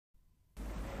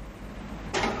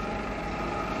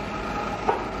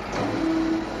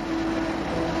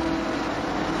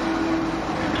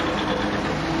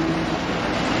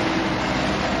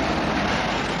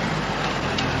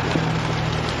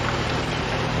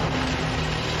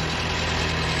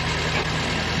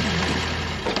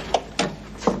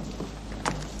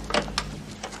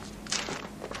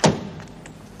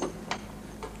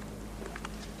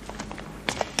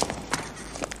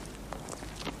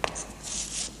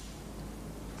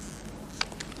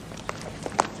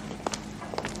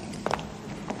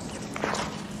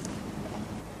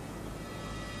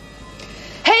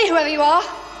whoever you are.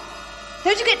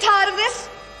 Don't you get tired of this?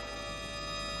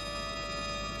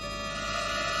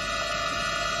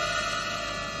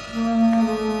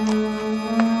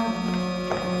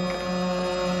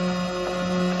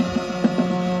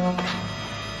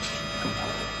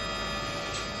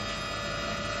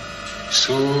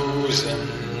 Susan,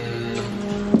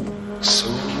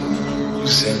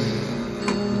 Susan.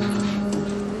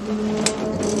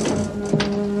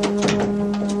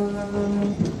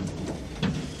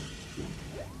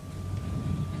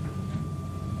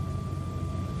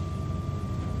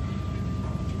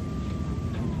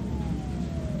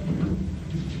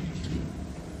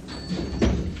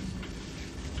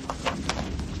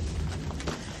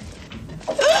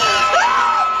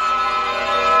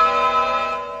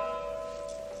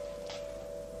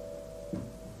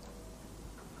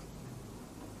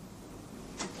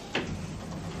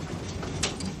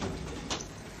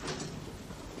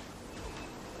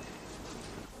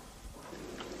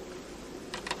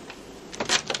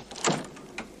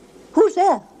 Who's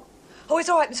there? Oh, it's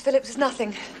all right, Miss Phillips. It's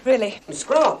nothing, really. Miss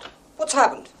Grant, what's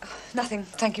happened? Nothing,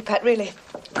 thank you, Pat, really.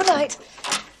 Good night.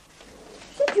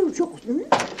 Is it you, Jordan?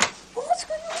 What's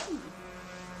going on?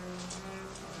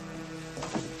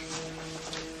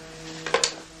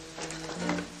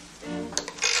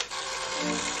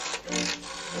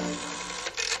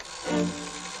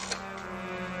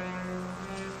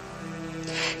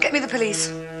 Get me the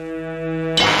police.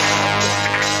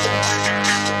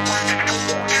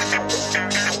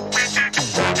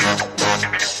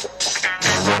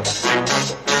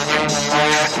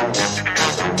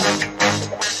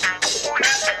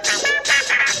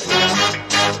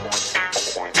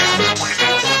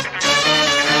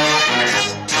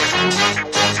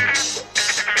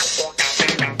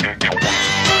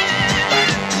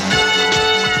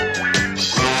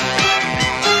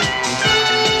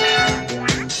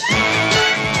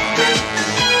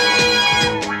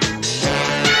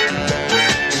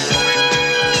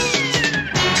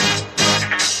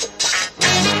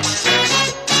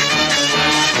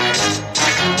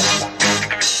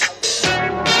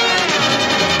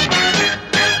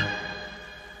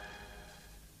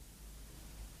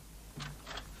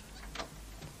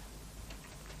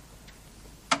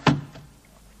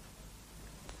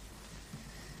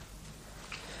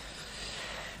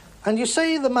 And you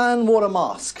say the man wore a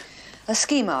mask? A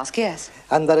ski mask, yes.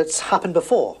 And that it's happened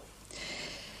before?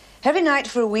 Every night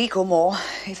for a week or more,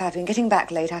 if I've been getting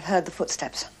back late, I've heard the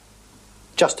footsteps.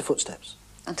 Just the footsteps?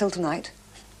 Until tonight.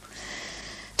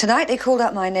 Tonight they called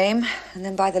out my name, and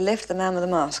then by the lift, the man with the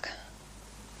mask.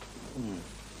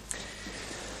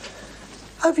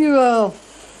 Have you,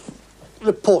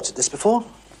 reported this before?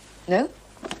 No?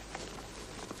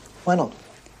 Why not?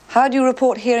 How do you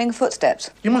report hearing footsteps?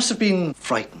 You must have been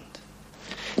frightened.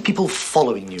 People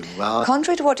following you.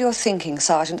 Contrary to what you're thinking,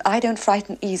 Sergeant, I don't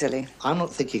frighten easily. I'm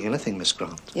not thinking anything, Miss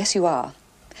Grant. Yes, you are.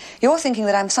 You're thinking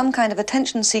that I'm some kind of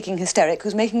attention-seeking hysteric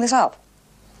who's making this up.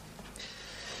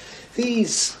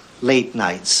 These late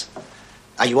nights,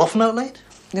 are you often out late?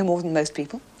 No more than most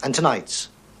people. And tonight's?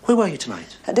 Where were you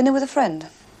tonight? At dinner with a friend.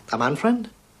 A man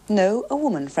friend? No, a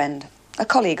woman friend. A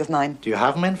colleague of mine. Do you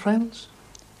have men friends?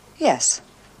 Yes.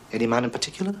 Any man in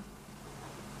particular?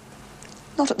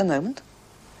 Not at the moment.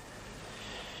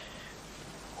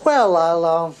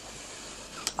 Well,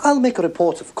 I'll make a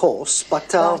report, of course,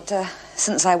 but,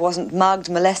 since I wasn't mugged,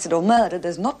 molested or murdered,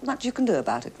 there's not much you can do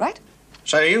about it, right?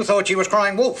 So you thought she was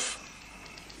crying wolf?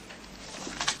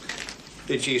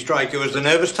 Did she strike you as the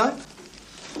nervous type?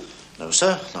 No,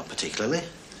 sir, not particularly.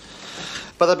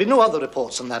 But there'd be no other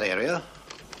reports in that area.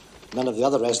 None of the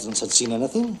other residents had seen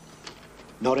anything,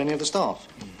 nor any of the staff.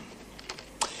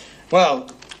 Well,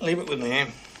 leave it with me.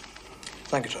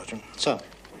 Thank you, Sergeant. So?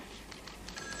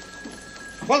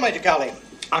 Well, Major Cowley,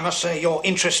 I must say your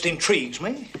interest intrigues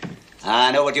me.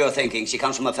 I know what you're thinking. She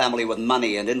comes from a family with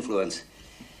money and influence.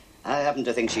 I happen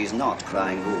to think she's not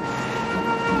crying wolf.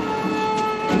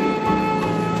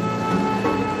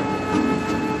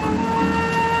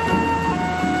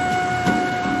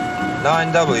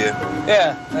 9W.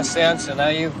 Yeah, that's the answer. Now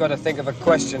you've got to think of a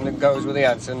question that goes with the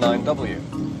answer 9W.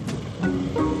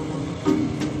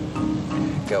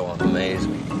 Go on, amaze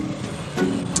me.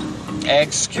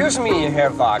 Excuse me, Herr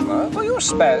Wagner. Will you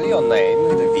spell your name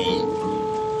with a V?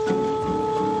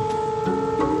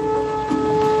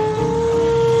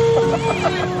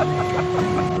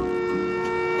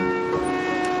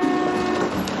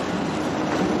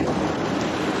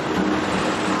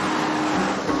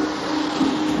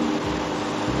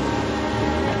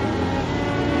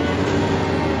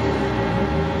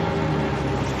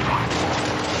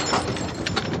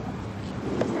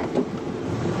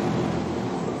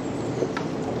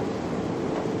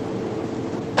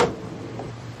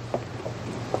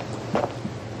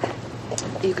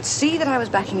 You could see that I was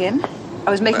backing in.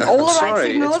 I was making all the right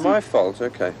signals. Sorry, it's my fault,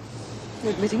 okay.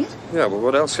 You're admitting it? Yeah, well,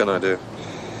 what else can I do?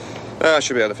 I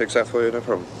should be able to fix that for you, no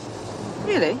problem.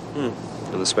 Really?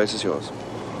 And the space is yours.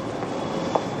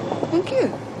 Thank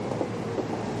you.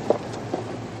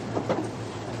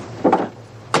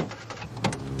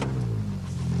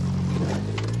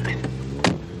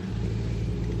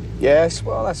 Yes,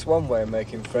 well, that's one way of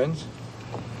making friends.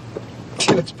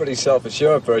 She looks pretty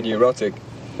self-assured for a neurotic.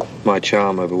 My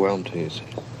charm overwhelmed her, you see.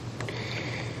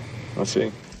 I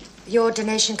see. Your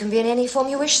donation can be in any form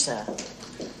you wish, sir.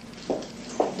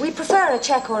 We prefer a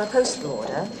cheque or a postal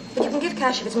order, but you can give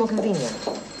cash if it's more convenient.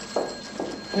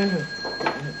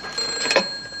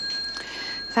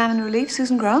 Famine Relief,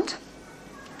 Susan Grant.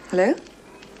 Hello?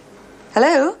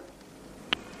 Hello?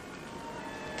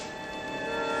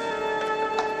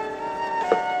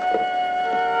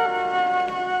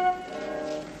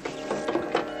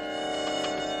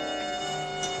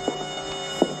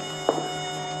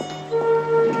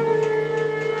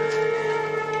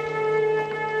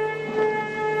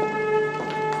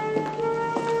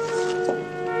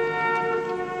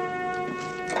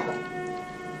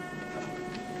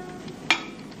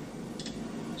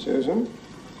 Susan?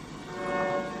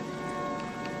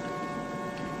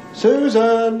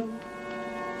 Susan!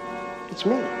 It's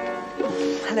me.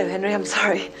 Hello, Henry. I'm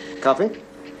sorry. Coffee?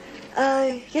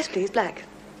 Yes, please. Black.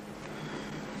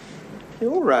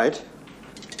 You all right?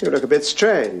 You look a bit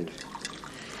strained.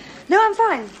 No, I'm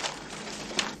fine.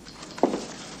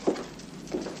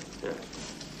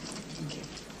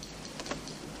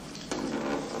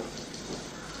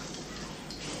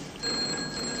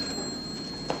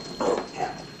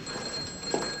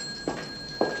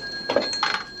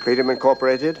 Freedom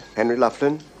Incorporated, Henry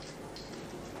Laughlin.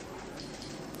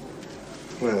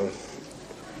 Well,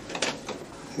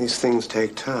 these things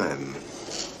take time.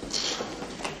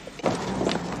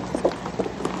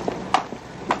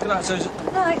 Good night, Susan.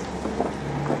 Good night.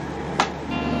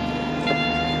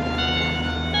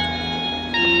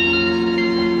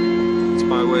 It's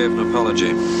my way of an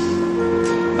apology.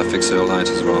 I fixed it all night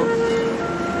as well.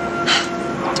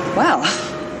 Well,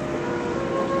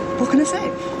 what can I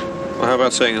say? Well, how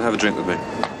about saying and have a drink with me?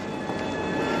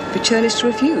 Be churlish to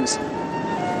refuse.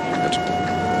 Good.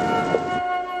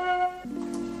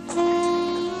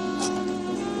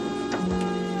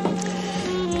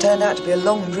 Turned out to be a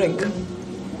long drink.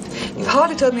 You've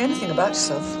hardly told me anything about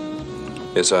yourself.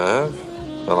 Yes, I have.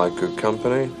 I like good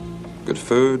company, good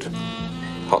food,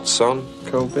 hot sun,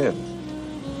 cold beer.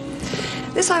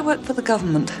 This I work for the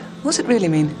government. What's it really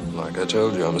mean? Like I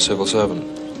told you, I'm a civil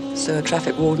servant. So are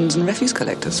traffic wardens and refuse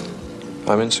collectors.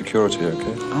 I'm in security,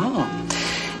 okay? Ah.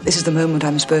 This is the moment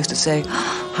I'm supposed to say,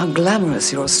 how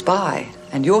glamorous, you're a spy.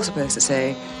 And you're supposed to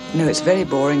say, no, it's very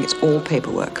boring, it's all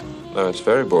paperwork. No, it's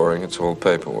very boring, it's all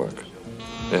paperwork.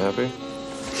 You happy?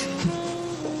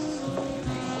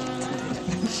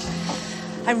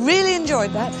 I really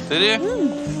enjoyed that. Did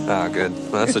you? Ah, good.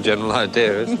 Well, that's the general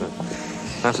idea, isn't it?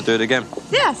 I have to do it again.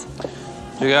 Yes.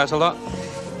 Do you go out a lot?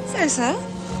 So, sir,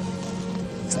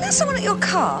 isn't there someone at your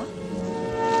car?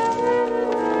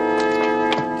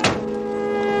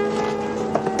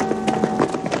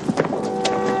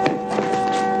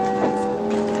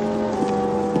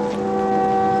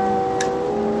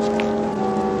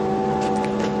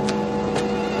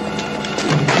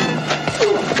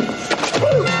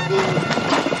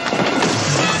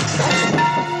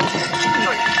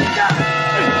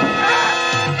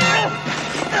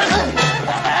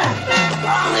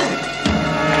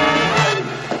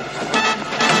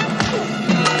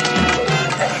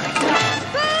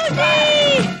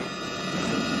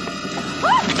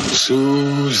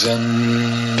 Susan.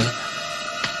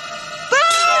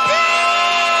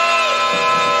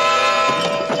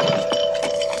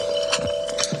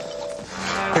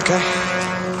 Okay.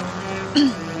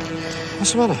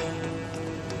 What's the matter?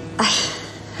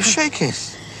 You're shaking.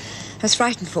 I was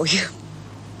frightened for you.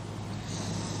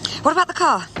 What about the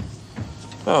car?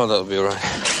 Oh, that'll be all right.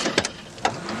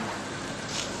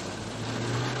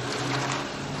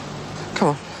 Come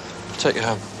on. Take you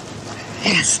home.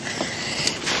 Yes.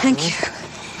 Thank you.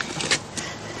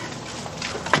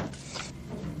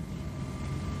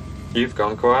 You've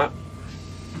gone quiet.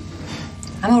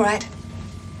 I'm all right.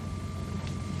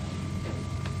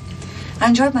 I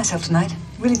enjoyed myself tonight.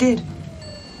 Really did.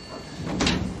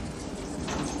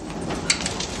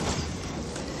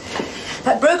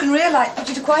 That broken rear light put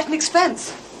you to quite an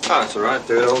expense. Oh, that's all right.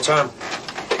 Do it all the time.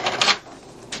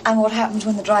 And what happens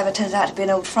when the driver turns out to be an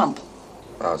old frump?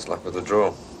 Oh, it's luck with the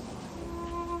draw.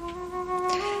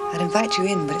 I'd invite you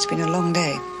in, but it's been a long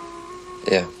day.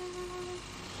 Yeah.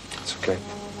 It's okay.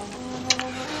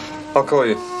 I'll call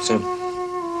you soon. Do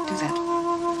that.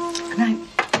 Good night.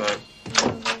 Bye.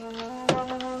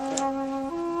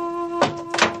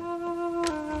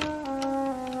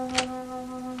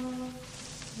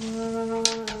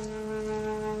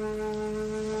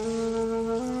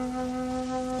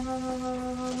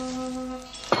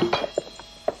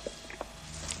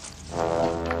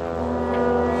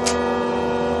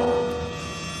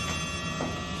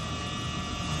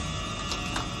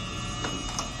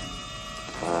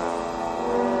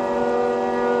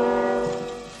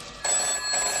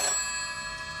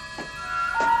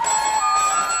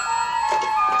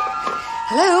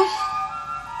 Hello?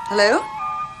 Hello?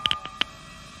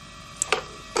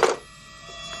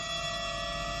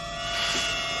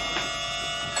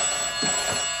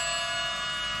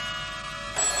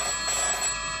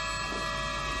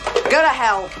 Go to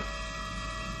hell.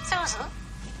 Susan?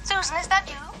 Susan, is that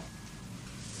you?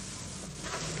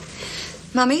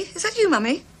 Mummy? Is that you,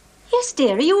 Mummy? Yes,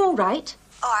 dear. Are you all right?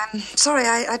 Oh, I'm sorry.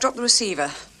 I dropped the receiver.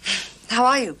 How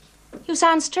are you? You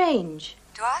sound strange.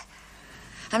 Do I?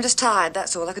 I'm just tired,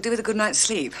 that's all. I could do with a good night's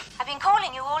sleep. I've been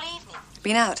calling you all evening.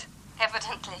 Been out?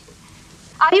 Evidently.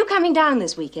 Are you coming down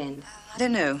this weekend? I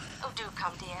don't know. Oh, do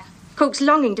come, dear. Cook's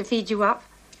longing to feed you up.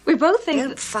 We both think...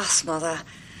 Don't fuss, Mother.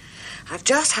 I've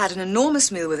just had an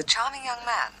enormous meal with a charming young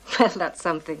man. Well, that's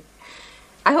something.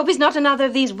 I hope he's not another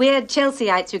of these weird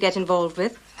Chelseaites you get involved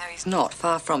with. No, he's not.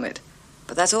 Far from it.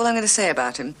 But that's all I'm going to say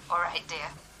about him. All right, dear.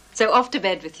 So off to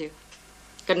bed with you.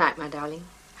 Good night, my darling.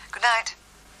 Good night.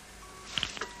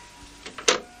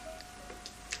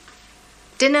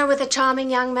 Dinner with a charming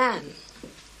young man.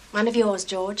 One of yours,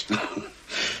 George.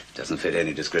 Doesn't fit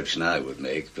any description I would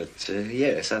make, but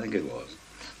yes, I think it was.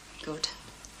 Good.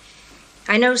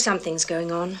 I know something's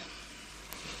going on.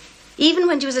 Even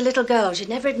when she was a little girl, she'd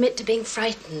never admit to being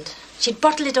frightened. She'd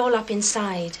bottle it all up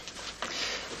inside.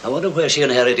 I wonder where she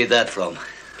inherited that from.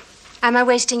 Am I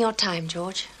wasting your time,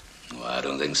 George? Well, I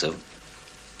don't think so.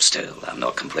 Still, I'm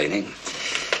not complaining.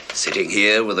 Sitting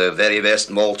here with the very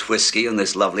best malt whiskey in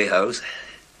this lovely house.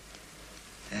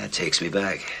 That takes me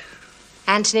back.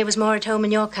 Anthony was more at home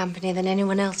in your company than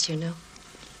anyone else you know.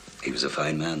 He was a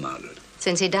fine man, Margaret.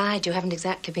 Since he died, you haven't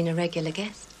exactly been a regular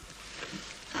guest.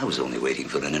 I was only waiting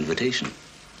for an invitation.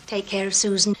 Take care of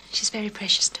Susan. She's very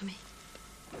precious to me.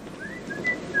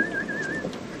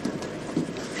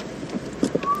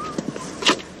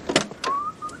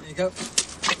 There you go.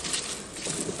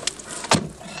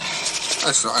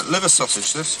 That's right. Liver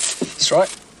sausage, this. That's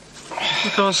right. You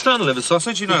can't stand liver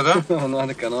sausage, you know that. Oh,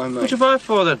 neither can I, mate. What'd you buy it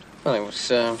for, then? Well, it was,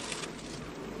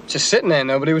 just sitting there.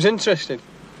 Nobody was interested.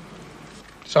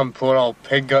 Some poor old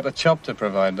pig got a chop to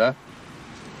provide that.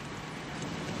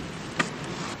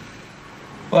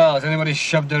 Well, has anybody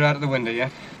shoved her out of the window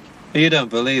yet? You don't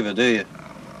believe it, do you?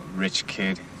 Oh, rich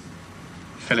kid.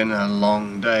 Filling a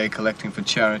long day collecting for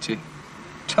charity.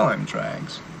 Time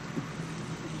drags.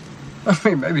 I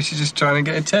mean, maybe she's just trying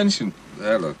to get attention.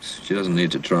 There, look, she doesn't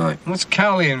need to try. What's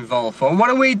Cowley involved for?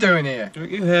 What are we doing here?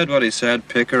 You heard what he said.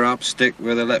 Pick her up, stick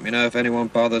with her, let me know if anyone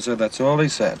bothers her. That's all he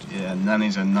said. Yeah,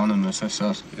 Nanny's anonymous, I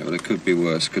thought. Yeah, but it could be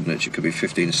worse, couldn't it? She could be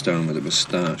 15 stone with a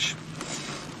moustache.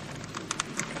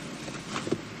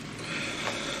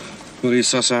 Will you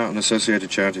suss out on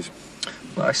associated charities?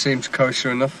 Well, it seems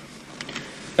kosher enough.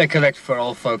 They collect for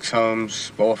old folks'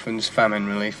 homes, orphans, famine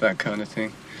relief, that kind of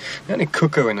thing. The only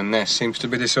cuckoo in the nest seems to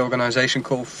be this organisation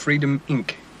called Freedom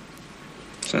Inc.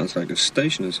 Sounds like a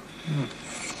stationer's.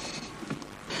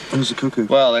 Who's the cuckoo?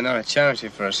 Well, they're not a charity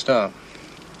for a start.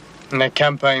 And they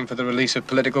campaign for the release of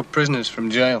political prisoners from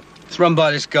jail. It's run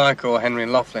by this guy called Henry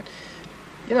Laughlin.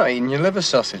 You're not eating your liver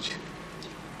sausage. Do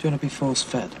you want to be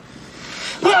force-fed?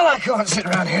 Well, I can't sit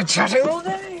around here chatting all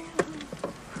day.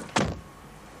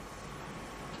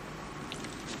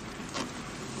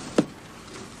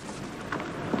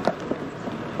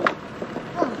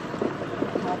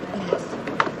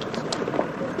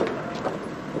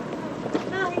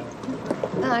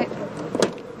 Night.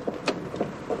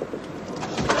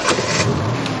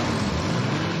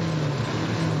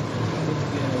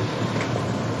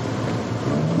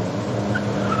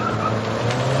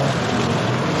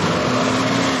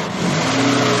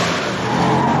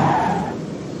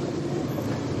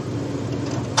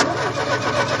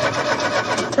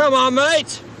 Come on,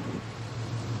 mate!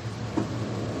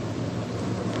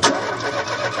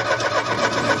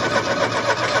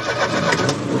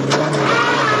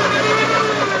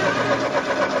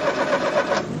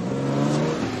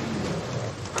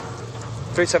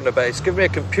 .37 base. Give me a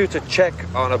computer check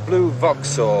on a blue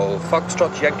Vauxhall.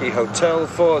 Foxtrot Yankee Hotel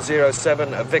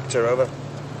 407, a Victor, over.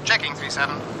 Checking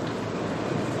 37.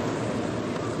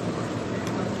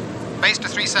 Base to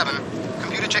 37.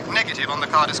 Computer you to check negative on the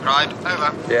car described.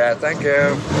 Over. Yeah, thank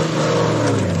you.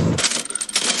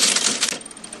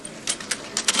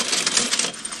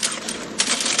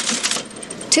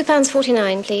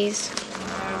 £2.49, please.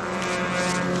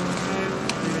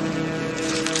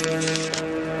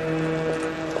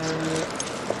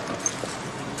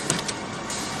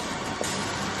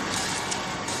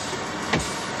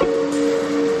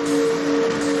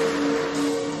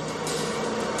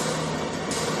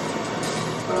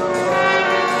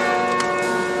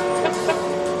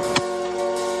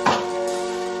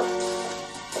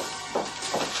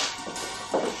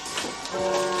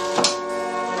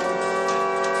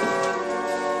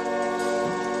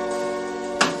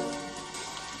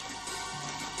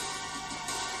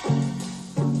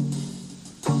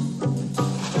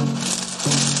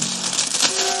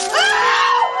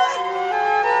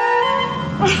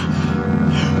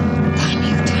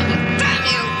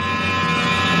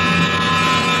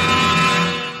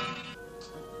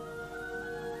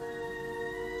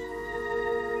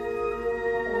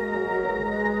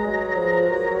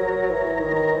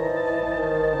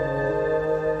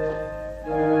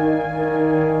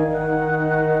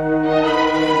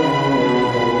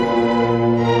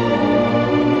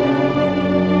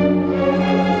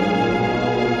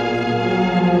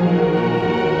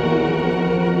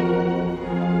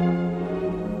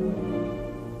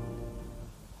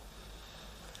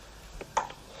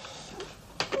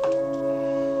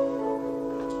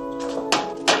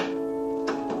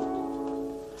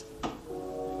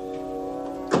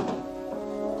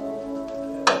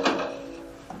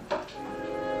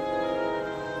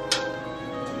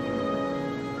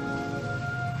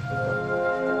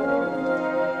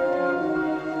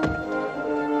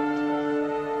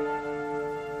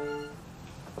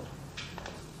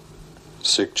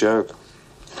 Sick joke.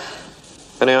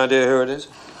 Any idea who it is?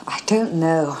 I don't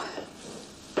know.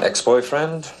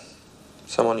 Ex-boyfriend?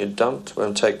 Someone you dumped,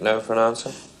 won't take no for an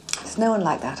answer? There's no one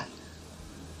like that.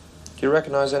 Do you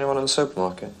recognise anyone in the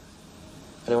supermarket?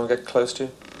 Anyone get close to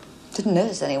you? Didn't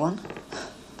notice anyone.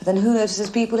 But then who notices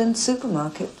people in the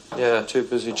supermarket? Yeah, too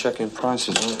busy checking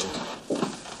prices, aren't you?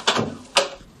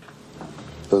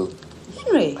 Who?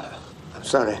 Henry. I'm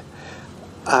sorry.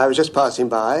 I was just passing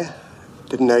by.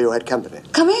 Didn't know you had company.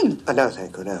 Come in. No,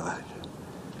 thank you, no.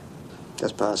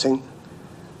 Just passing.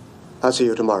 I'll see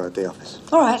you tomorrow at the office.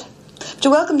 All right. But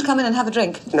you're welcome to come in and have a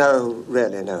drink. No,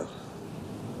 really, no.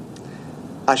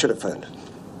 I should have phoned.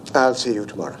 I'll see you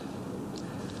tomorrow.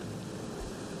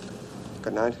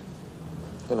 Good night.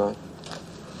 Good night.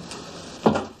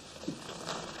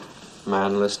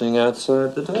 Man listening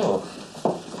outside the door.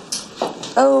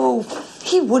 Oh,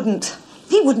 he wouldn't.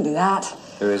 He wouldn't do that.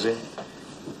 Who is he?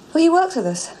 Well, he works with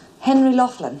us. Henry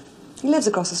Laughlin. He lives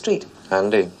across the street.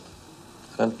 Andy.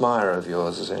 An admirer of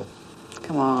yours, is he?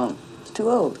 Come on. It's too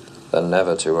old. They're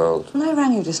never too old. When I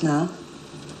rang you just now,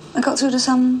 I got through to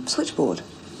some switchboard.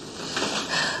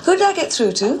 Who did I get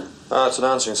through to? It's an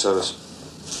answering service.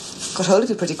 Got hold of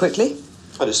you pretty quickly.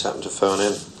 I just happened to phone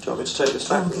in. Do you want me to take this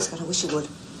back? Oh, with me? God, I wish you would.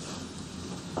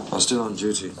 I'm still on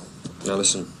duty. Now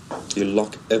listen, you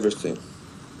lock everything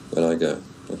when I go,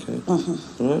 okay?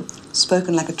 Mm-hmm. All right?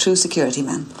 Spoken like a true security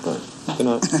man. Right. Good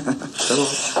night. Good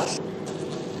night.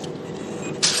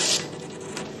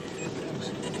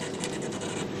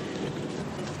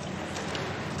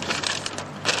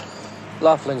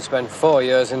 Laughlin spent 4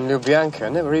 years in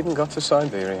Lubyanka, never even got to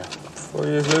Siberia. 4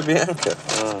 years Lubyanka?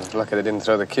 Oh, lucky they didn't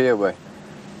throw the key away.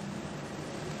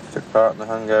 Took part in the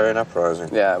Hungarian uprising.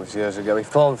 Yeah, it was years ago. He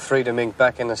formed Freedom Inc.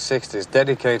 back in the 60s,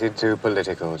 dedicated to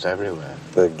politicals everywhere.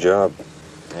 Big job.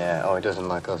 Yeah, oh, he doesn't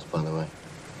like us, by the way.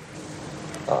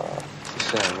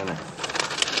 It's a shame, isn't it?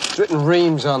 He's written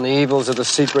reams on the evils of the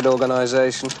secret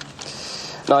organization.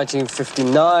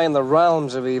 1959, The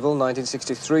Realms of Evil.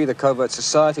 1963, The Covert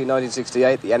Society.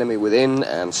 1968, The Enemy Within,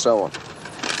 and so on.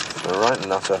 A right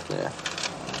nutter. Yeah.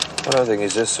 I don't think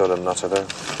he's this sort of nutter, though.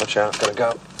 Watch out, gotta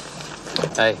go.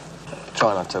 Hey,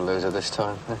 try not to lose her this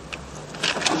time. Eh?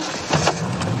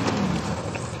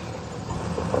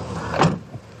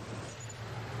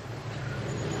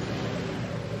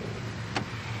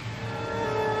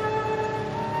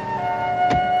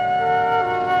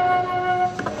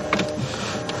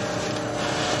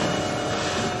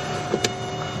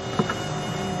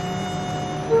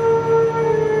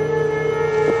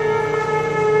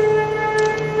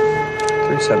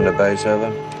 Base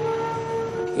over.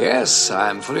 Yes, I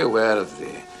am fully aware of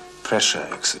the pressure,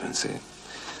 Excellency,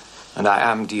 and I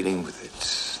am dealing with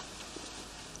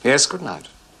it. Yes, good night.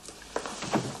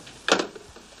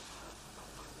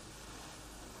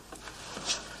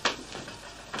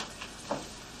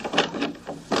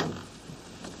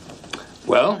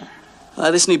 Well,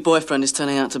 This new boyfriend is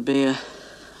turning out to be a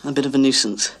bit of a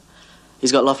nuisance.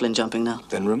 He's got Laughlin jumping now.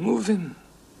 Then remove him.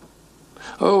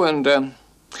 Oh, and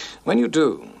when you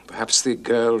do, perhaps the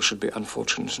girl should be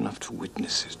unfortunate enough to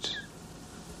witness it.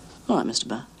 All right, Mr.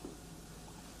 Barr.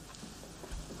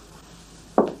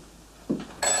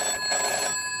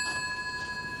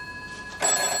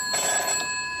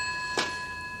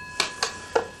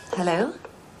 Hello?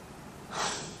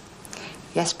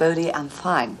 Yes, Bodie, I'm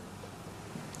fine.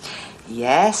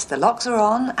 Yes, the locks are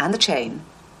on and the chain.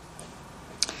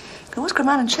 Can I always come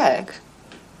round and check?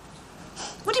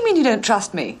 What do you mean you don't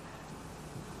trust me?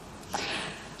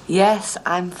 Yes,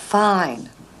 I'm fine.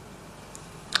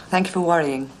 Thank you for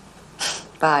worrying.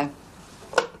 Bye.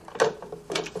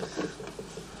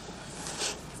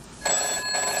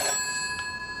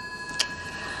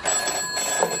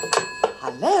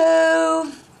 Hello?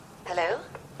 Hello?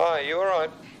 Hi, you all right?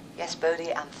 Yes,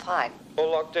 Bodie, I'm fine.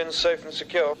 All locked in, safe and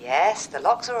secure? Yes, the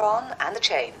locks are on and the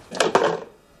chain.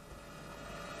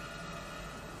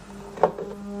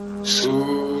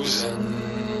 Susan.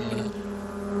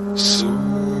 Susan.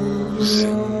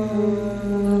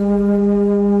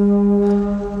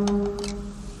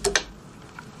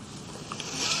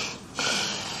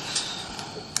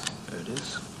 There it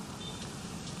is.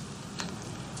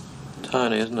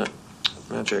 Tiny, isn't it?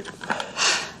 Magic.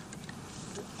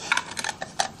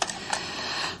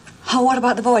 Oh, what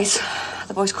about the voice?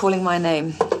 The voice calling my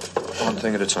name. One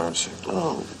thing at a time, Sue.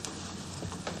 Oh.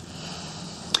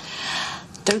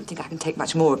 Don't think I can take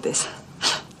much more of this.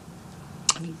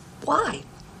 I mean, why?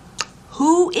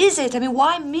 Who is it? I mean,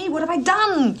 why me? What have I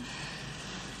done?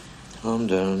 Calm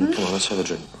down. Come on, let's have a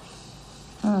drink.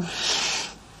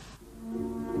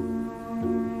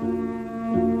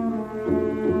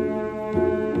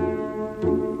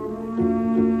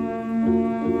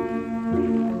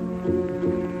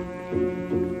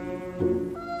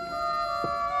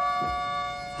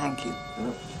 Thank you.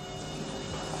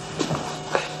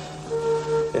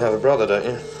 You have a brother, don't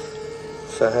you?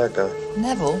 Fair hair guy.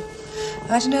 Neville?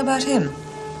 How do you know about him?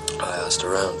 I asked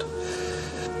around.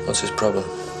 What's his problem?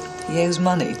 He owes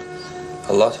money.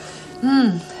 A lot?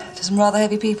 To some rather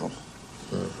heavy people.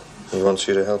 He wants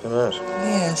you to help him out.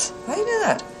 Yes. How do you know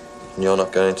that? And you're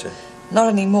not going to? Not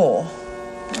anymore.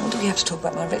 What do we have to talk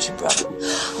about my wretched brother?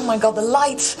 Oh, my God, the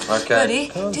lights. Okay. Bertie,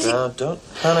 Calm do you down. Don't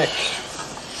panic.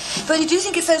 Bertie, do you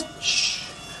think it's those... Shh.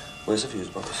 Where's the fuse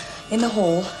box? In the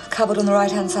hall, cupboard on the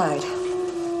right-hand side.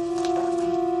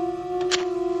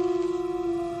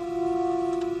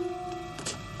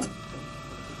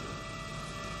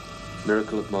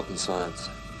 Miracle of modern science.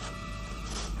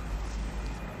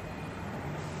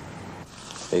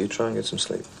 Hey, you try and get some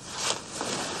sleep.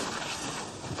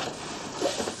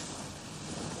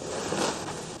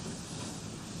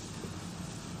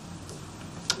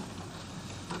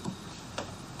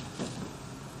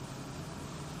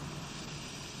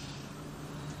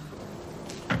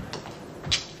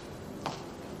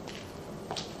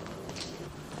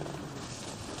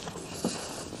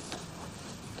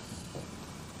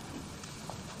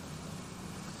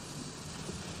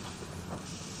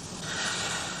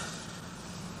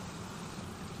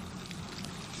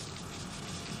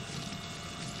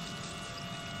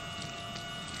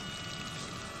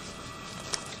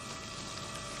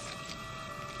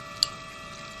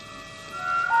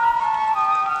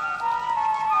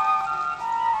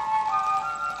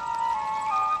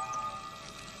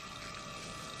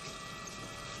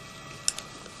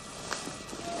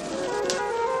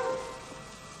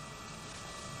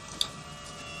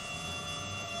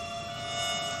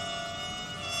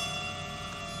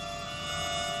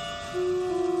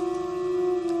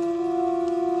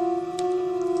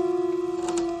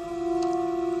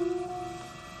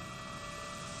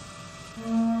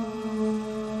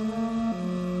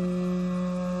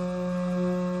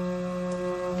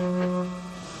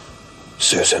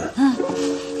 Susan.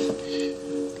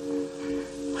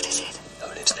 What is it? Who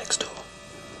lives next door?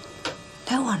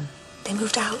 No one. They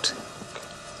moved out.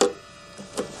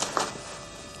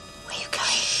 Where are you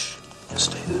going? You'll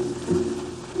stay there.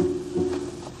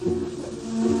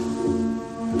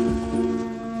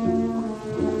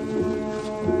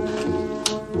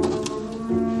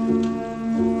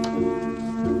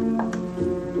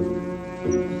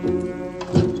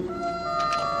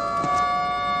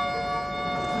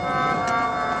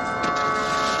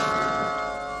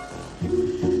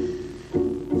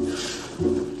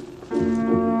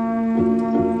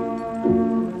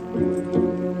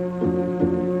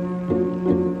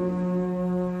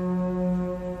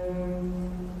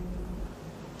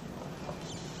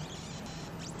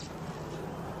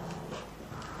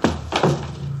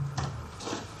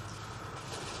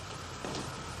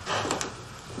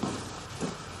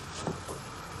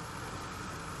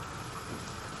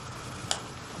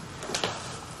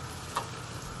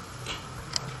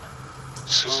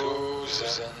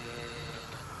 Susan.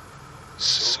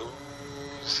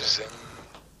 Susan.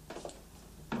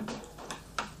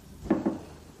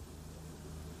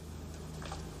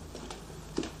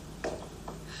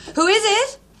 Who is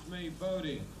it? Me,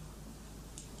 Bodie.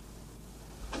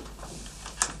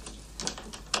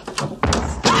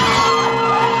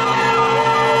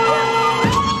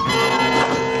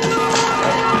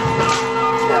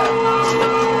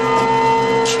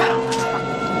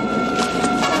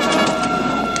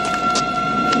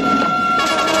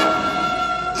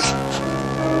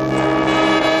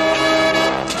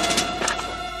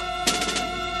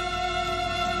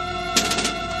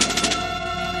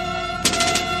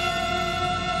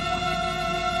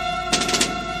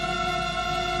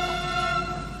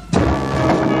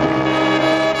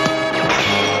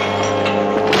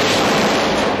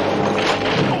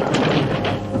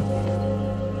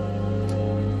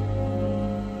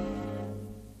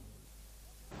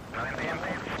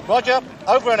 Roger,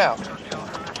 over and out.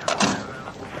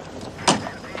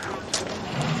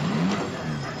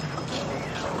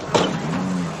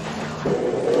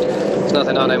 There's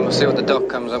nothing on him. We'll see what the doc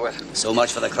comes up with. So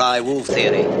much for the cry-wolf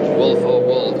theory. Wolf or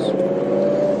wolves?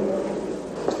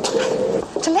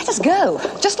 To let us go,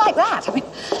 just like that. I mean,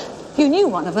 you knew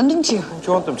one of them, didn't you? What do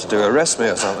you want them to do? Arrest me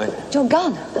or something? Your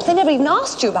gun. They never even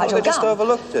asked you about your They just gun.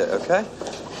 overlooked it, okay?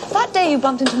 That day you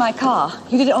bumped into my car,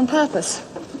 you did it on purpose.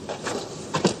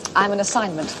 I'm an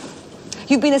assignment.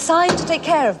 You've been assigned to take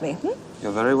care of me.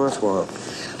 You're very worthwhile.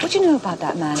 What do you know about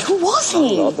that man? Who was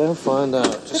he? Not then find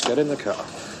out. Just get in the car.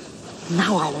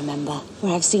 Now I remember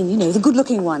where I've seen, the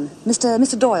good-looking one,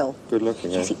 Mr. Doyle. Good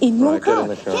looking, Yes, eh? in your right, car. Get in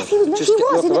the car. Yes, he was. Just he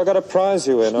was. Look, have I got to prize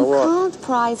you in or You what? can't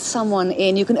prize someone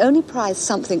in. You can only prize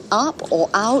something up or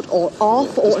out or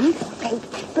off or. Okay,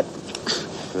 but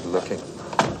Good looking.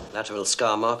 Lateral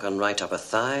scar mark on right upper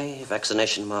thigh,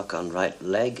 vaccination mark on right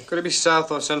leg. Could it be South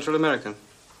or Central American?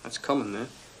 That's common there.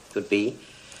 Could be.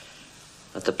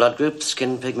 But the blood group,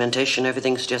 skin pigmentation,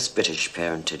 everything suggests British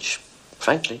parentage.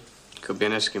 Frankly. Could be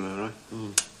an Eskimo, right?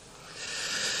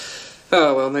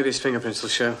 Oh, well, maybe his fingerprints will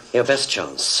show. Your best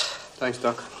chance. Thanks,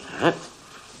 Doc. All right.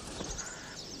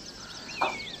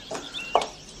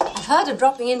 I've heard of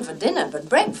dropping in for dinner, but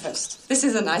breakfast. This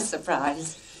is a nice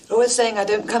surprise. you're always saying I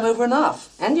don't come over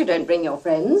enough. And you don't bring your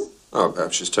friends. Oh,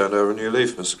 perhaps she's turned over a new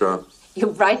leaf, Miss Grant. You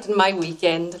brighten my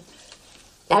weekend.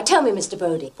 Now tell me, Mr.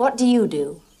 Bodie, what do you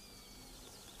do?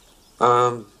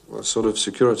 Well, sort of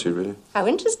security, really. How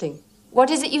interesting. What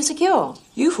is it you secure?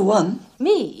 You, for one.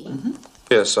 Me?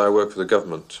 Yes, I work for the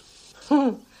government.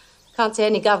 Can't say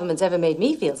any government's ever made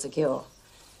me feel secure.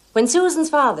 When Susan's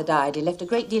father died, he left a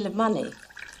great deal of money.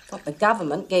 What the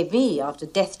government gave me after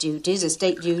death duties,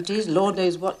 estate duties, Lord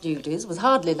knows what duties, was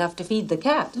hardly enough to feed the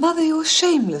cat. Mother, you're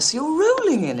shameless. You're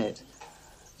rolling in it.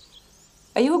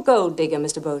 Are you a gold digger,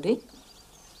 Mr. Bodie?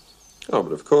 Oh,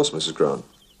 but of course, Mrs. Grant.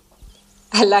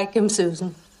 I like him,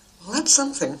 Susan. Well, that's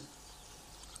something.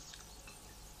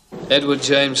 Edward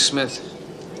James Smith.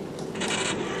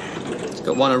 He's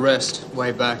got one arrest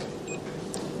way back.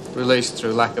 Released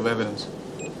through lack of evidence.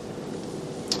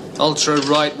 Ultra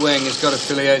right wing. He's got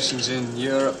affiliations in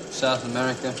Europe, South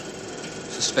America.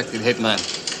 Suspected hitman.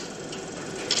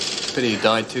 Pity he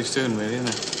died too soon, really, isn't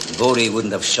it? Bodie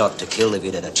wouldn't have shot to kill if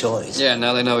he'd had a choice. Yeah,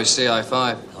 now they know he's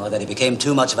CI5. Or that he became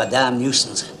too much of a damn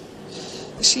nuisance.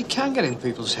 He can get in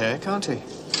people's hair, can't he?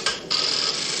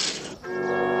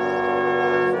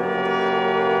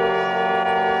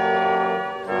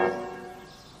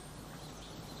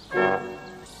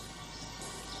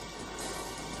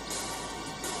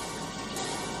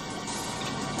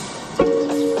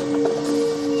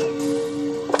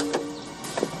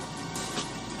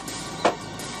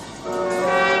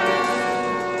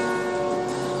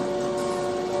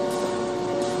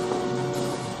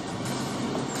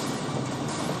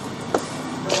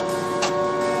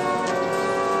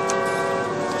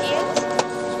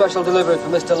 Special delivery for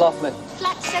Mr. Laughlin.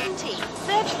 Flat 17,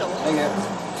 third floor. Thank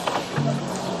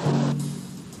you.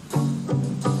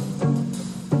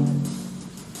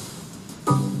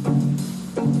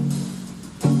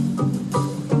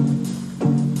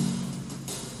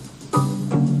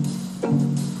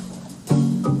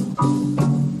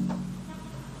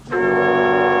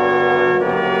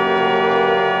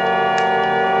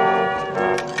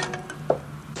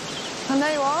 And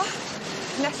there you are,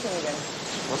 nesting again.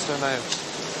 What's her name?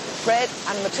 Fred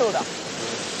and Matilda.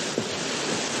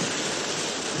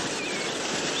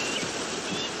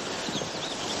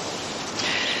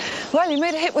 Well, you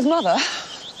made a hit with Mother.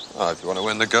 Oh, if you want to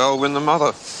win the girl, win the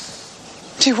mother.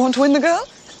 Do you want to win the girl?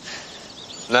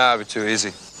 Nah, it'd be too easy.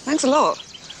 Thanks a lot.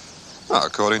 Oh,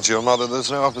 according to your mother,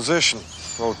 there's no opposition.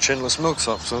 Old chinless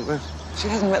milksop, something. She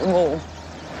hasn't met them all.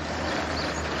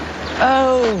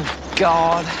 Oh,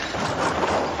 God.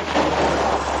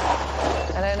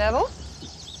 Hello, Neville.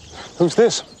 Who's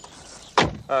this?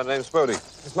 Name's Bodie.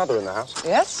 His mother in the house?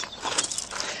 Yes?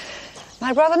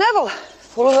 My brother Neville,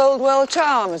 full of old world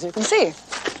charm, as you can see.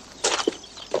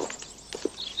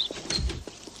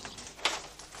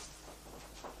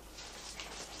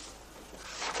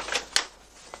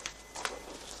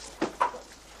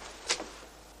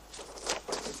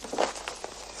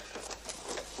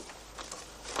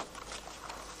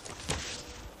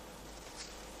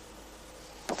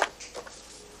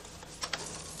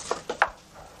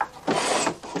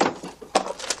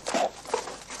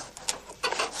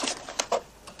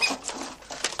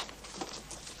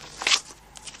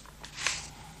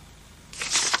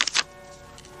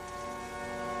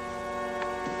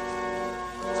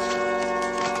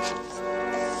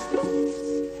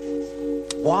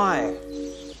 Why?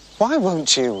 Why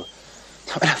won't you?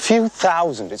 I mean, a few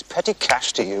thousand, it's petty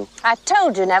cash to you. I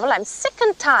told you, Neville, I'm sick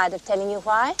and tired of telling you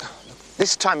why.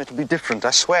 This time it'll be different,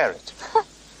 I swear it.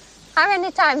 How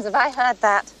many times have I heard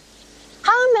that?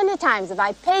 How many times have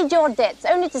I paid your debts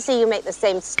only to see you make the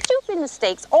same stupid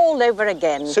mistakes all over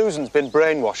again? Susan's been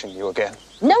brainwashing you again.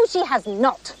 No, she has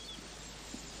not.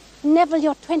 Neville,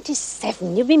 you're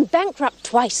 27. You've been bankrupt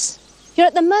twice. You're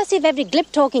at the mercy of every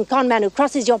glib-talking con man who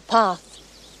crosses your path.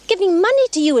 Giving money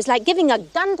to you is like giving a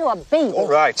gun to a baby. All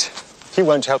right. If you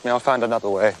won't help me, I'll find another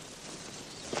way.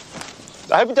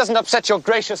 I hope it doesn't upset your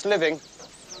gracious living.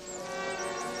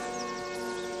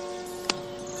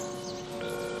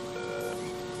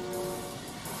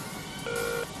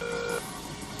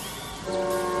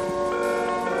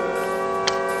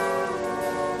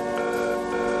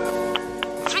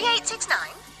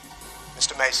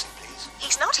 Mr. Mason, please.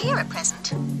 He's not here at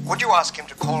present. Would you ask him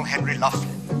to call Henry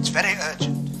Laughlin? It's very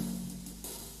urgent.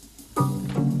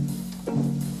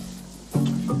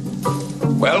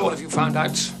 Well, what have you found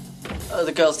out?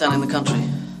 The girl's down in the country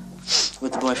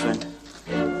with the boyfriend.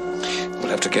 We'll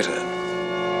have to get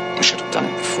her. We should have done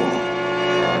it before.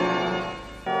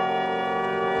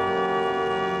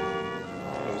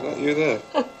 Was that you there?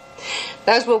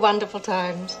 Those were wonderful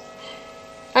times.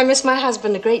 I miss my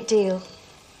husband a great deal.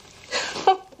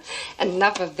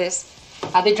 Enough of this.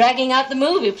 I'll be dragging out the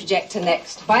movie projector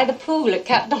next, by the pool at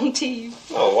Cap d'Antibes.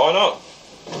 Oh, why not?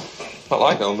 I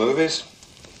like old movies.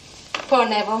 Poor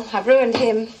Neville, I've ruined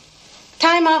him.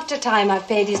 Time after time I've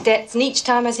paid his debts, and each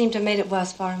time I seem to have made it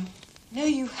worse for him. No,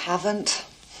 you haven't.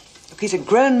 Look, he's a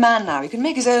grown man now. He can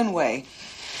make his own way.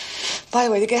 By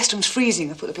the way, the guest room's freezing.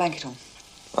 I've put the blanket on.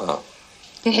 Oh.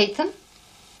 You hate them?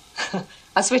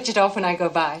 I'll switch it off when I go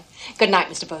by. Good night,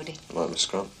 Mr. Bodie. Right, Miss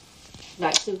Scrump.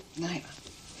 Night, Sue. Night.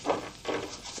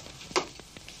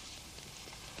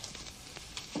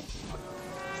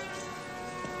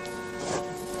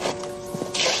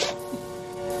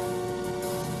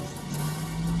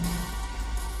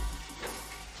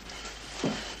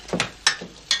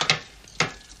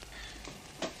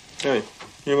 Hey,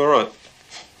 you all right?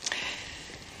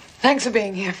 Thanks for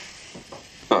being here.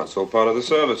 Oh, it's all part of the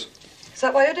service. Is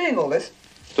that why you're doing all this?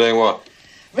 Doing what?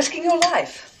 Risking your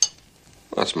life.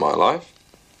 That's my life.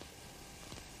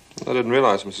 I didn't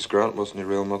realise Mrs. Grant wasn't your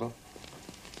real mother.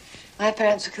 My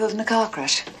parents were killed in a car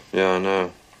crash. Yeah, I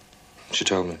know. She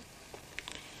told me.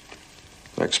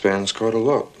 That explains quite a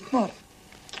lot. What?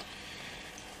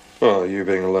 Well, you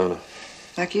being a loner.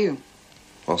 Like you.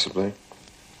 Possibly.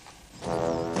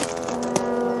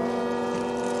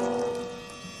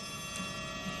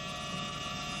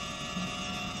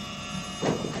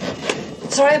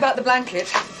 Sorry about the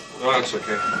blanket. Oh, that's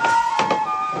okay.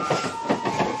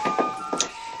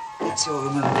 That's your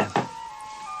room over there.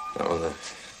 That one there.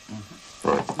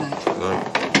 Right. Night.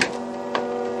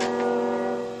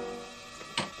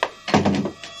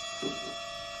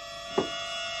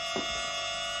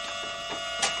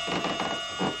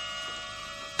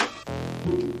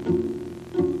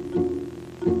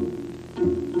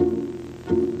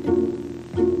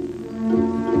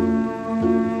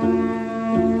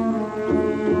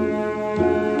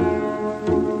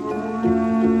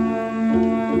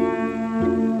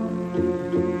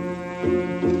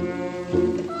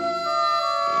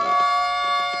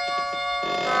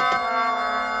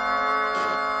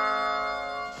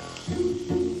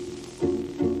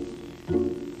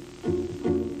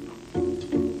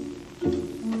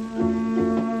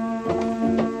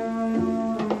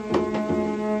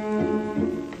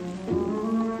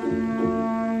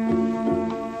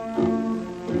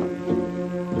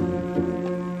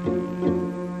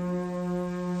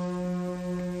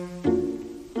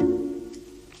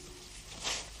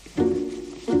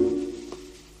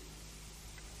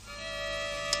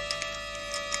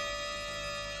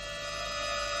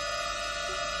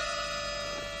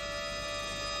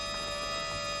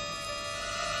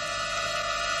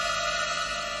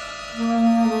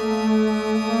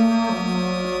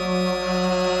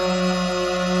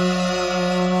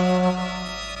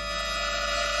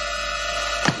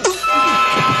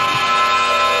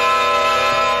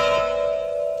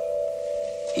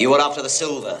 You were after the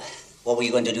silver. What were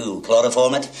you going to do,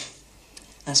 chloroform it?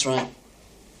 That's right.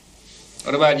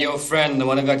 What about your friend, the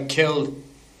one who got killed?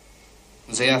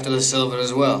 Was he after the silver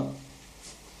as well?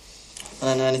 I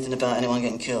don't know anything about anyone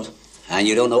getting killed. And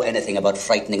you don't know anything about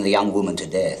frightening the young woman to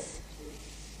death.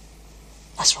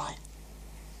 That's right.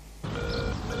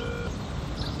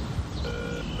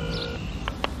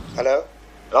 Hello?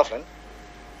 Laughlin?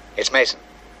 It's Mason.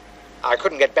 I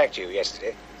couldn't get back to you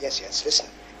yesterday. Yes, listen.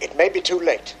 It may be too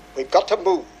late. We've got to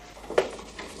move.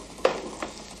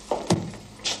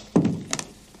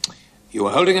 You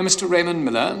were holding a Mr. Raymond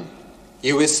Miller?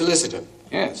 You his solicitor?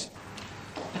 Yes.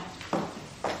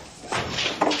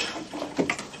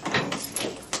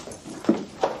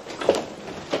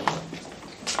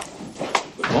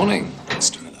 Good morning,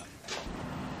 Mr. Miller.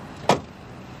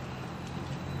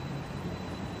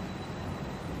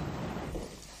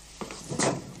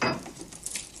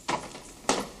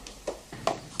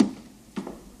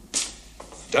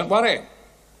 Don't worry.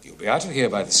 You'll be out of here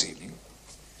by this evening.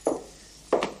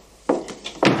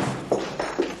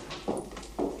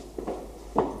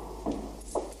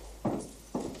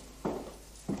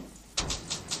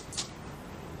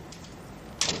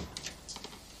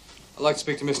 I'd like to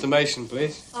speak to Mr. Mason,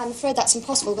 please. I'm afraid that's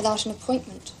impossible without an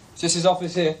appointment. Is this his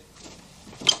office here?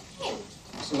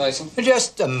 Mr. Mason?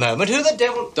 Just a moment. Who the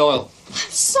devil... Doyle. I'm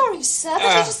sorry, sir, but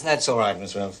I just... That's all right,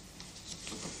 Miss Wells.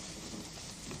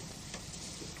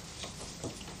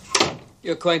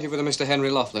 You acquainted with a Mr. Henry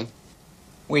Laughlin?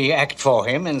 We act for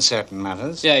him in certain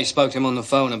matters. Yeah, he spoke to him on the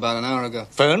phone about an hour ago.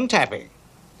 Phone tapping.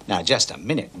 Now, just a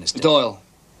minute, Mr. Doyle.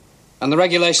 And the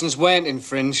regulations weren't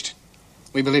infringed.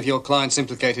 We believe your client's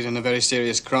implicated in a very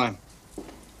serious crime.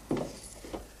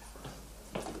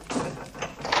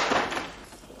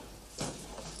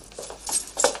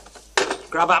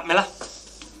 Grab up, Miller.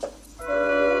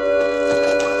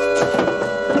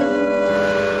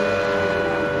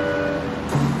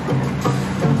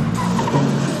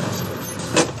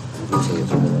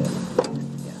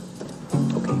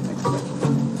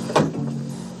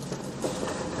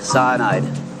 Cyanide.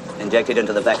 Injected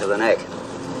into the back of the neck.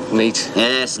 Neat.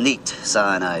 Yes, neat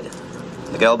cyanide.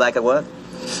 The girl back at work?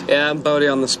 Yeah, I'm Bodie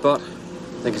on the spot.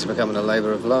 I think it's becoming a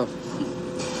labour of love.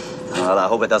 Well, I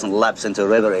hope it doesn't lapse into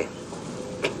reverie.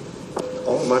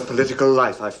 All my political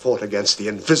life I've fought against the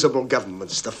invisible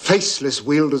governments, the faceless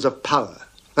wielders of power.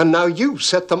 And now you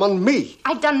set them on me.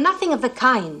 I'd done nothing of the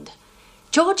kind.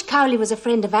 George Cowley was a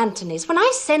friend of Anthony's. When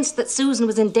I sensed that Susan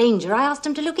was in danger, I asked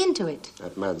him to look into it.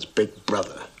 That man's big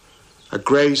brother. A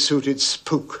grey-suited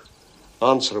spook.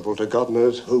 Answerable to God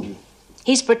knows whom.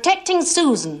 He's protecting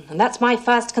Susan, and that's my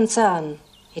first concern.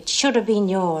 It should have been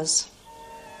yours.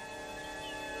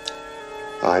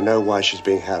 I know why she's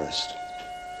being harassed.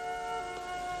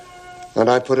 And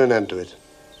I put an end to it.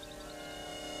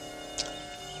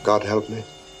 God help me.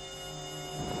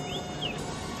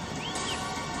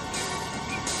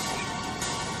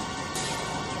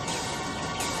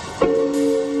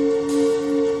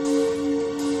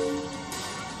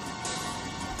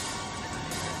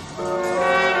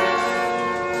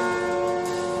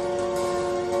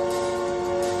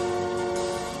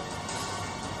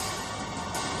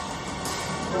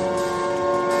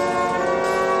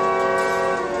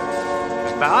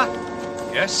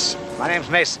 Yes? My name's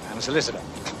Mason. I'm a solicitor.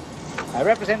 I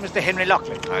represent Mr. Henry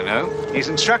Laughlin. I know. He's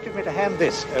instructed me to hand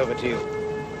this over to you.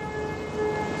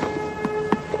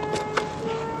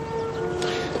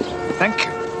 Thank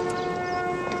you.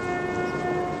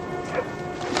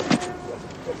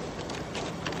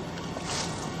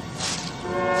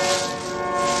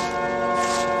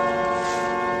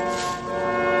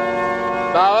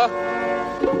 Bauer?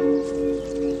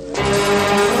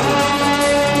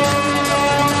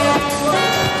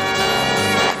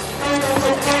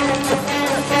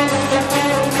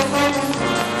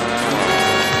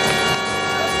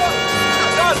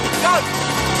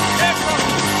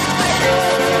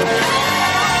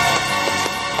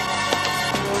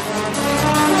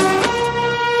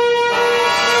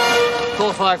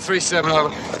 Call 537 over.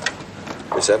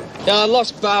 37? Yeah, I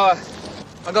lost Bauer.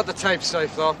 I got the tape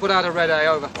safe, though. Put out a red A,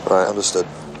 over. Right, understood.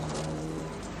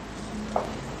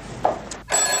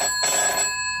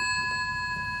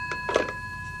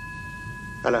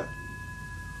 Hello.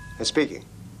 Who's speaking?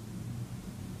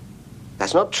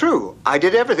 That's not true. I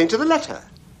did everything to the letter.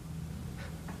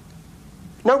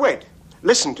 No, wait.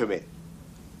 Listen to me.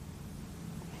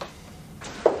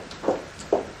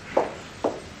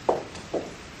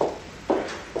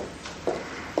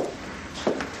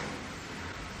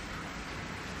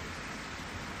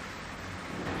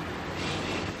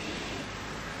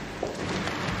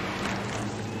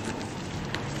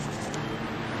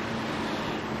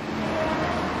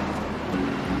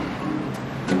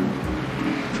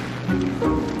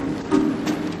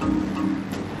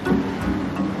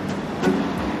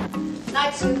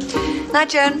 Night,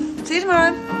 Joan. See you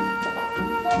tomorrow.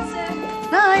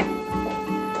 Night.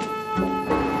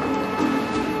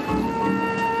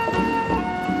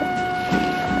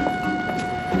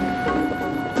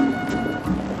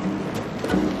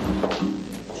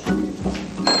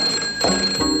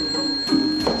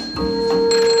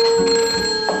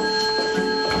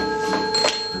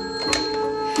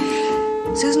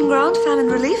 Susan Grant, famine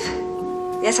relief?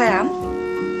 Yes, I am.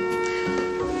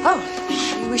 Oh,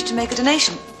 you wish to make a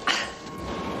donation?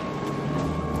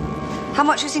 How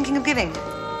much are you thinking of giving?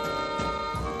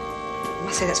 I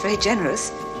must say that's very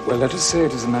generous. Well, let us say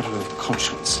it is a matter of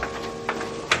conscience.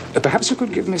 Perhaps you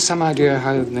could give me some idea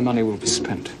how the money will be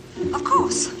spent. Of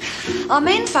course. Our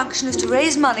main function is to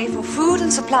raise money for food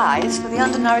and supplies for the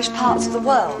undernourished parts of the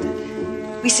world.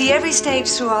 We see every stage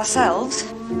through ourselves.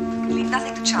 We leave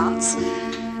nothing to chance.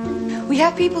 We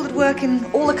have people that work in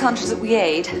all the countries that we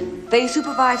aid. They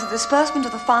supervise the disbursement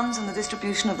of the funds and the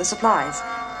distribution of the supplies.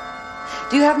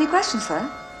 Do you have any questions, sir?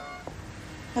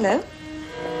 Hello?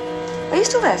 Are you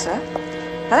still there, sir?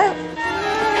 Hello?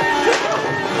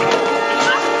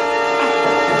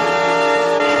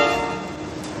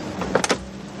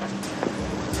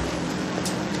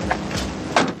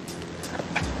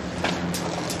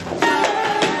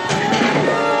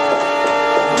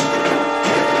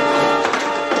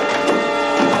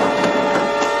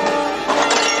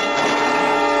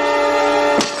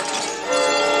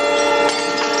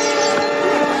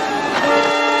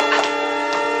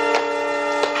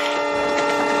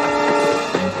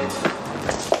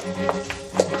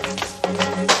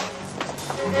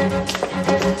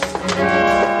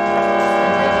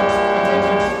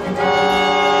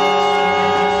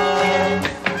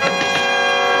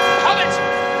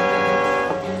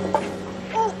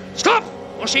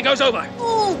 She goes over.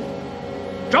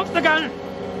 Drop the gun.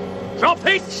 Drop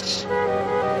it.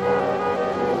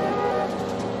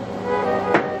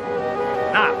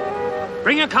 Now,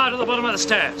 bring your car to the bottom of the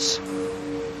stairs.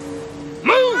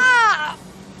 Move! Ah!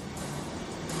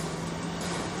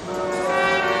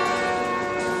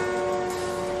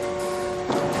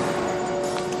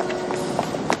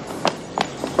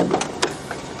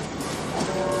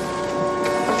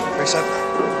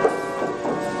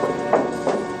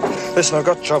 Listen, I've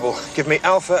got trouble. Give me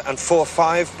Alpha and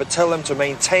 4-5, but tell them to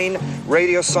maintain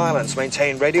radio silence.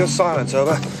 Maintain radio silence,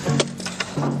 over.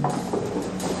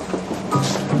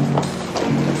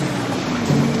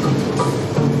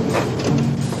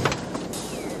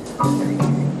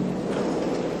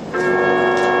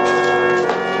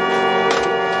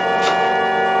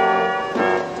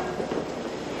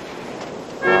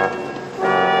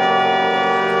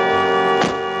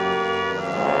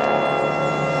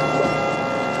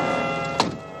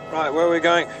 Where are we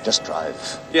going? Just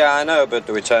drive. Yeah, I know, but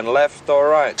do we turn left or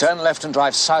right? Turn left and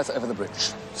drive south over the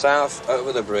bridge. South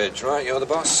over the bridge, right? You're the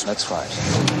boss? That's right.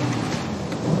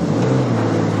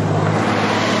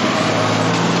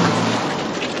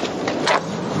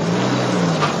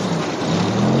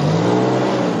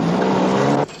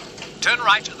 Turn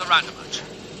right at the roundabout.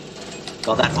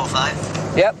 Got that,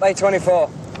 4-5? Yep,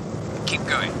 A24. Keep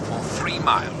going for 3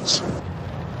 miles.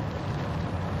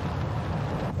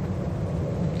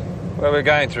 Where are we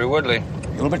going through? Woodley?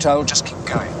 You'll be told. Just keep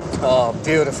going. Oh,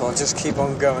 beautiful. Just keep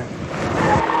on going.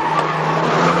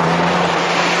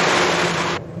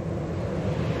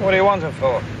 What do you want her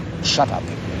for? Shut up.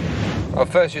 Well,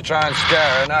 first you try and scare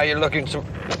her, now you're looking to...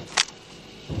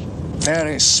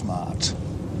 Very smart.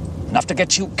 Enough to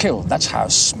get you killed. That's how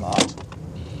smart.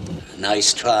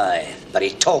 Nice try, but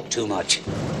he talked too much.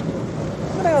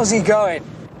 Where the hell's he going?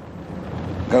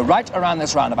 Go right around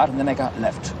this roundabout and then make a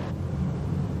left.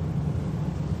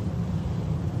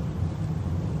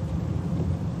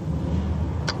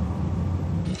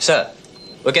 Sir,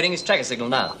 we're getting his tracker signal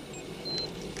now.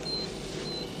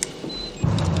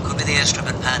 Could be the airstrip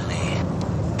at Panley.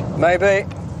 Maybe.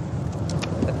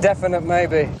 A definite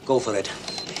maybe. Go for it.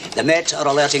 The Met are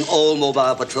alerting all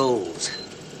mobile patrols.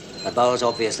 But Bauer's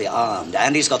obviously armed,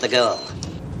 and he's got the girl.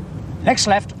 Next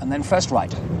left, and then first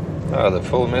right. Oh, the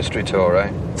full mystery tour,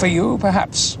 eh? For you,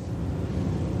 perhaps.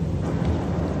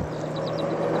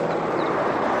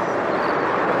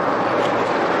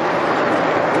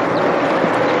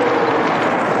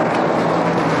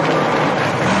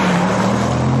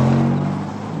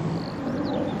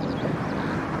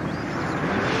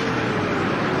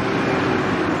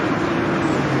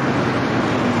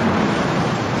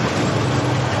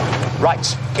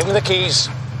 Right, give me the keys.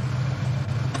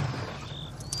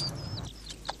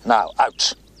 Now,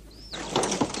 out.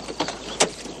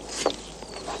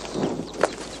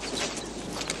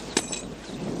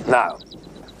 Now,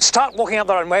 start walking up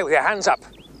the runway with your hands up.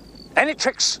 Any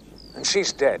tricks, and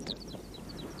she's dead.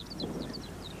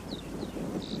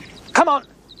 Come on.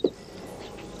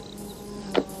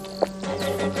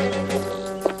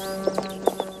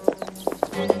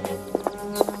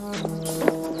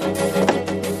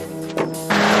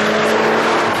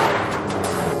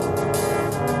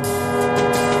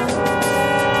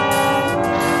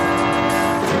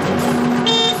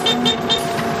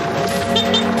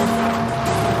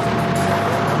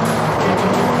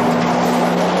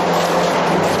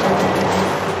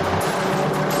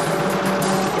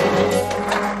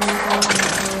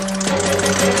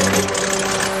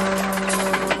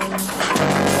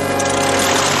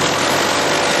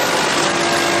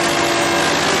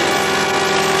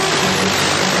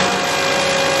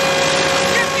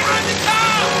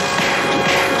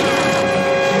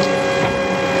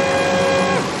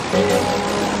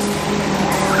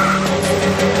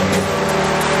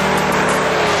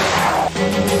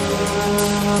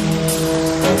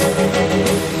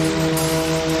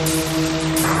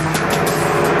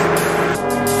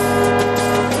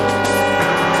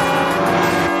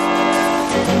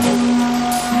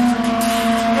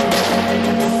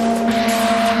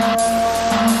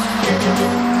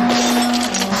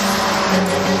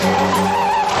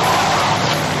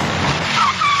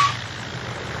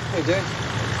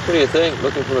 What do you think?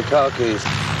 Looking for the car keys.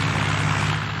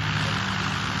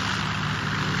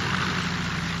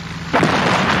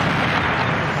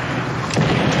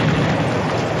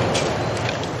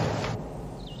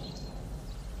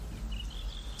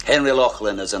 Henry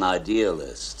Laughlin is an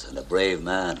idealist and a brave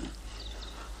man.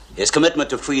 His commitment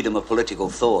to freedom of political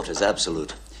thought is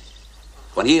absolute.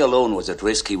 When he alone was at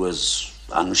risk, he was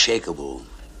unshakable.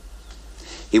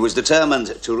 He was determined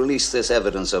to release this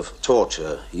evidence of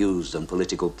torture used on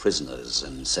political prisoners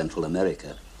in Central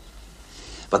America.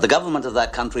 But the government of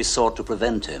that country sought to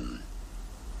prevent him,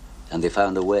 and they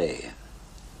found a way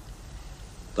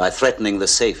by threatening the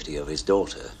safety of his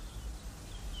daughter.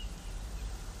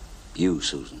 You,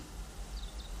 Susan.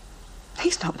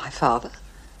 He's not my father.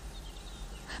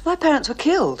 My parents were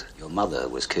killed. Your mother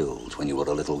was killed when you were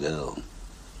a little girl.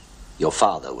 Your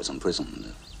father was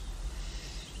imprisoned.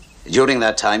 During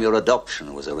that time, your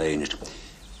adoption was arranged.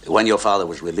 When your father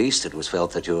was released, it was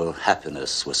felt that your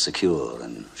happiness was secure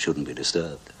and shouldn't be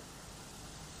disturbed.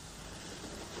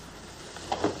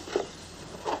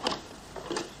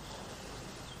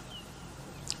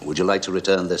 Would you like to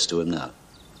return this to him now?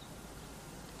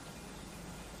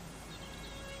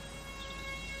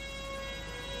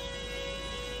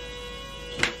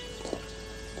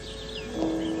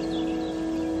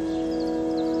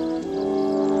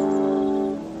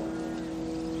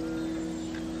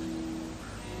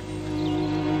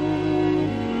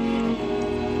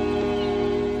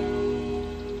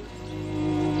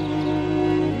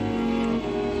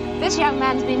 This young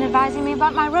man's been advising me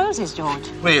about my roses, George.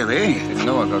 Really? Didn't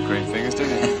know I got green fingers, did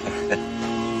you?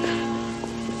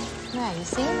 There, you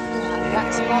see?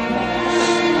 That's about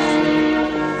me.